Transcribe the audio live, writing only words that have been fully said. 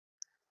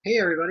Hey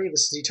everybody,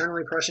 this is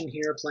EternallyPrussian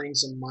here playing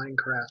some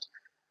Minecraft.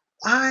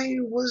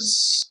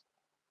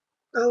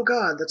 Oh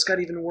god, that's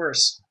got even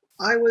worse.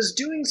 I was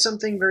doing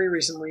something very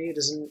recently. It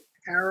is an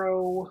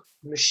arrow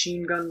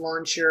machine gun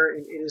launcher,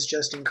 and it is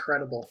just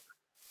incredible.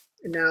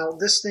 Now,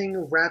 this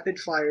thing rapid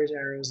fires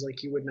arrows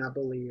like you would not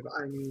believe.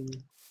 I'm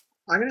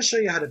going to show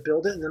you how to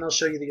build it, and then I'll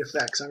show you the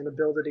effects. I'm going to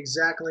build it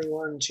exactly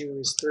 1, 2,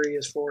 is 3,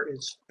 is 4,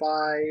 is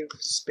 5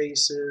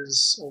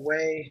 spaces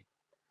away.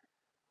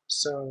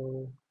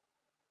 So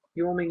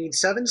you only need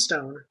 7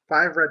 stone,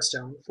 5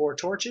 redstone, 4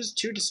 torches,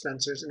 2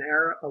 dispensers, an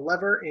arrow, a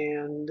lever,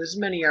 and as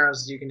many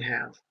arrows as you can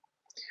have.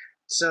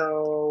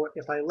 So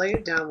if I lay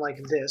it down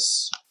like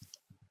this,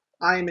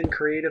 I am in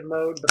creative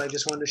mode, but I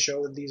just wanted to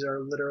show that these are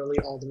literally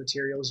all the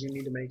materials you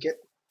need to make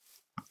it.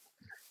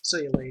 So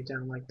you lay it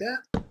down like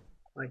that,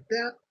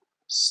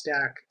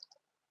 stack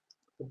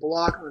the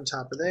block on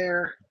top of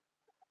there,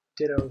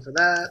 ditto for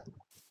that.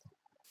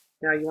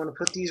 Now you want to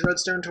put these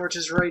redstone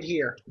torches right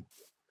here.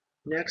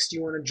 Next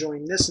you want to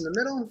join this in the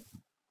middle,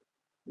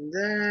 and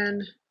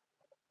then,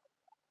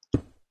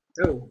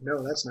 oh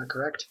no, that's not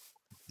correct.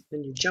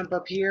 Then you jump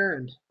up here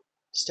and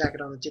stack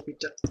it on the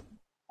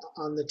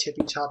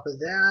tippy top of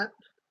that.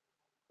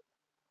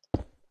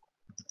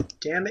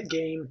 Damn it,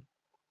 game.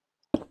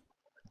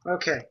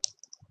 Okay.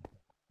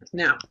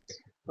 Now,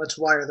 let's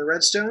wire the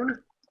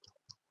redstone.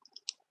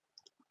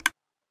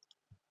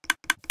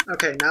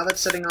 Okay, now that's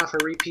setting off a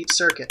repeat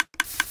circuit.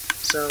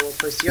 So we'll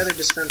place the other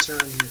dispenser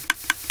on here.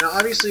 Now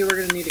obviously we're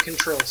going to need a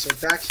control, so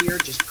back here,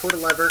 just put a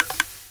lever,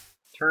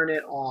 turn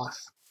it off.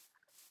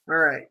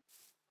 Alright,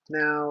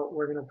 now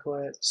we're going to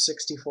put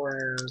 64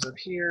 arrows up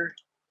here,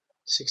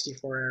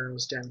 64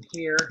 arrows down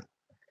here.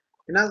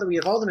 And now that we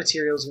have all the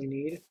materials we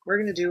need, we're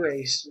going to do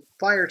a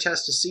fire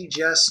test to see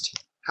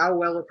just how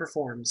well it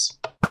performs.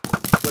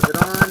 Put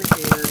it on, and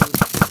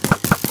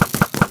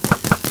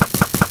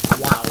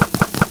wow.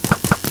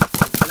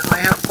 And I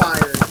have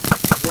fired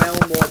well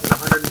more than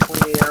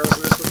 128 arrows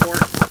in this before.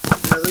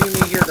 Now you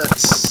may hear that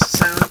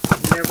sound,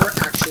 it never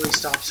actually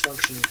stops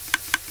functioning.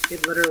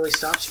 It literally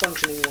stops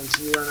functioning once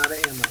you run out of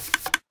ammo.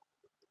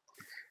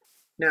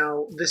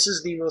 Now, this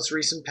is the most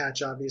recent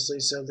patch, obviously,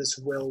 so this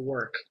will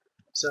work.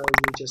 So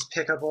you just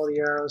pick up all the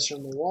arrows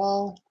from the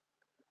wall,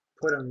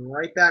 put them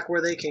right back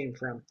where they came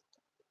from.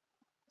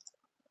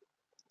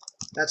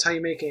 That's how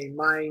you make a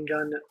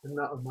Minecraft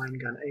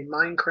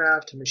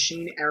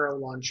machine arrow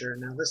launcher.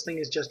 Now this thing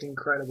is just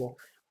incredible.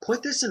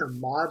 Put this in a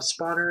mob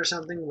spawner or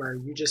something where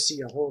you just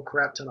see a whole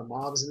crap ton of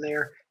mobs in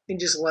there, and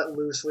just let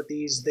loose with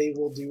these. They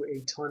will do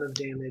a ton of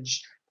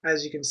damage.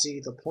 As you can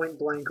see, the point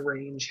blank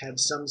range had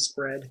some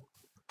spread.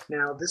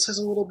 Now this has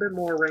a little bit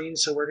more range,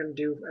 so we're going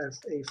to do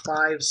a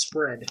 5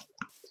 spread.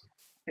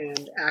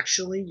 And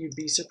actually, you'd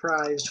be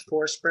surprised,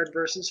 4 spread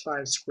versus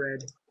 5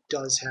 spread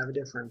does have a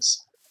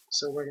difference.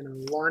 So we're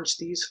going to launch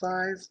these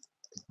 5,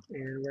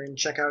 and we're going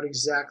to check out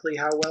exactly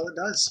how well it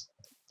does.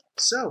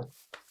 So,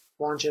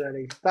 launch it at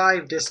a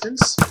 5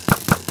 distance.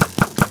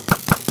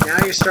 Now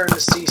you're starting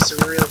to see some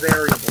real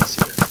variables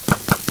here.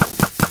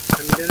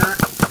 I mean, they're not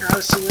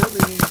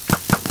absolutely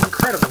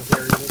incredible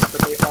variables,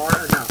 but they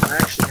are enough. I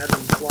actually had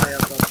them fly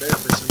up there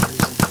for some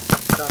reason. I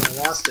thought I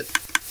lost it.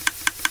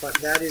 But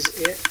that is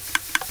it.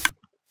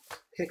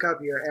 Pick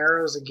up your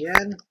arrows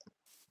again,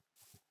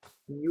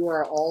 and you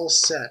are all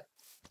set.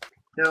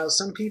 Now,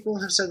 some people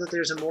have said that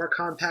there's a more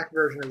compact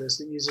version of this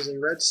that uses a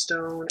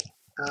redstone,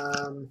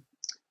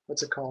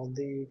 what's it called?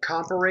 The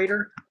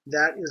comparator.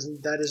 That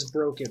is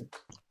broken.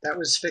 That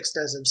was fixed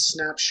as of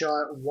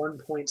snapshot 1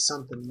 point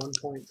something,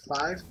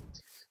 1.5.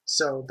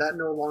 So that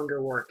no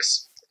longer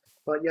works.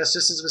 But yes,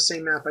 this is the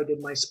same map I did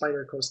my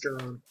spider coaster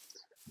on.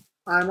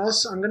 I'm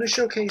going to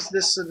showcase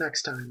this the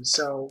next time.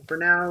 So for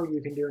now, you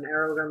can do an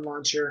arrow gun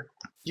launcher.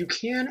 You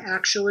can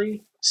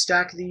actually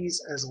stack these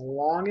as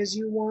long as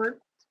you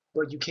want,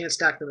 but you can't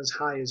stack them as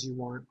high as you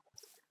want.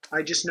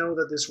 I just know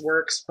that this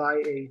works by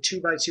a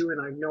 2x2,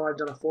 and I know I've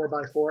done a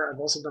 4x4. I've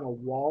also done a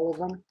wall of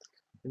them,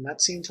 and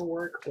that seemed to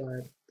work,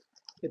 but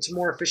it's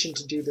more efficient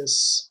to do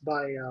this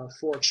by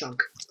 4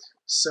 chunk.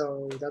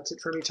 So that's it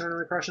from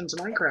EternallyPrussian's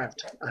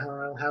Minecraft.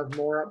 I'll have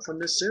more up from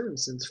this soon,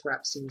 since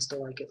Frap seems to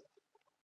like it.